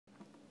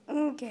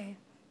Okay,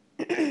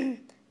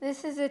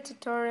 this is a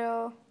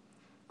tutorial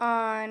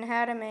on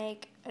how to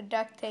make a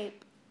duct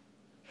tape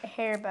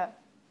hair bow.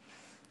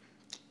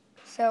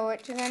 So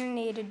what you're going to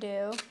need to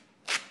do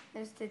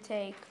is to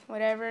take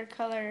whatever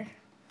color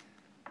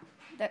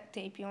duct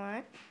tape you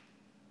want.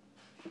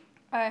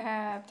 I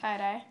have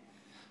tie-dye,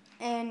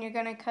 and you're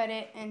going to cut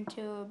it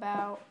into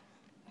about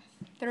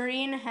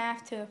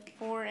 3.5 to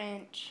 4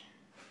 inch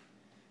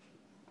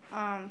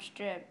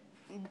strip.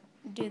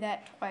 Do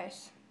that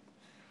twice.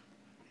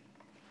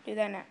 Do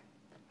that now.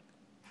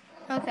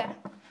 Okay,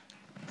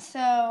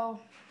 so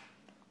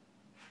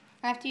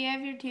after you have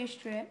your 2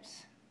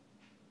 strips,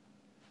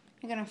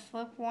 you're going to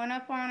flip one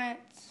up on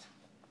its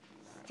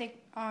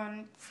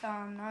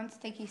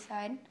non-sticky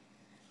side,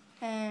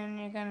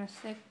 and you're going to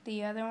stick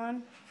the other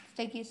one,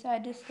 sticky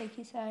side to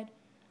sticky side,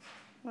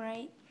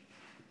 right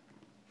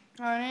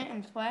on it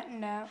and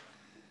flatten it out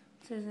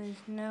so there's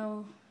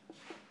no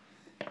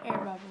air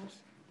bubbles.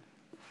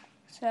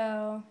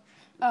 So,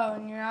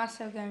 and you're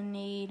also going to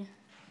need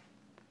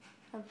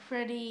a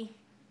pretty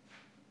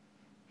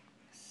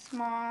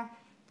small,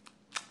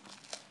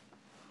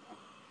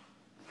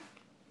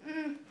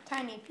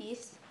 tiny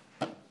piece,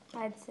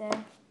 I'd say.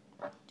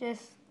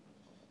 Just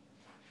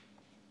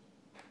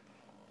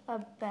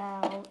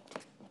about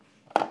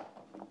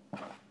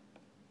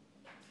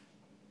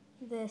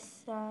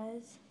this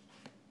size.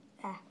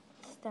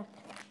 Stuck.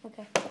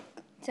 Okay.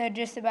 So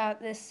just about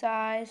this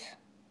size.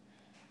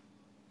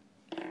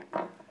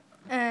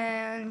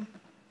 And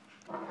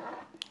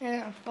you're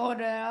going to fold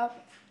it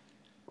up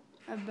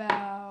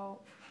about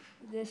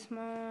this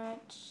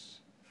much.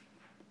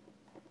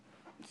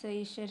 So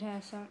you should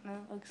have something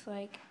that looks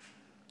like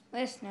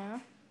this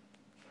now.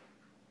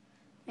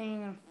 And you're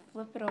going to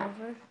flip it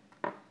over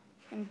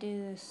and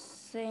do the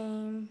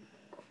same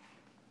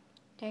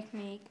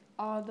technique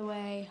all the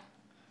way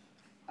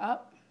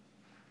up.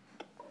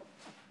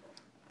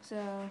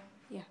 So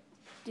yeah,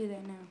 do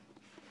that now.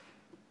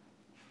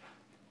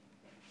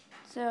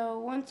 So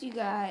once you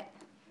got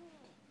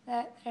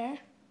that there,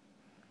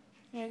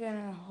 you're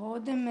going to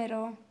hold the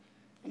middle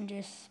and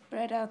just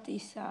spread out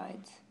these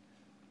sides.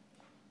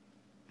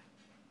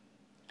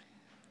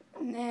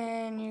 And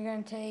then you're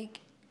going to take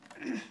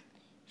a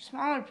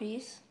smaller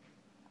piece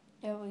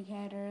that we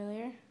had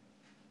earlier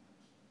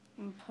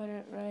and put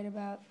it right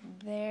about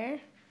there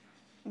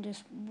and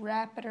just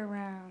wrap it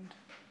around.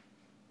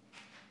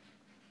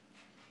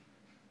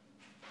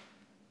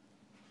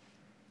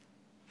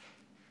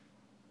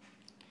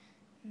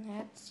 And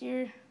that's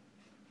your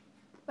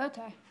bow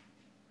tie.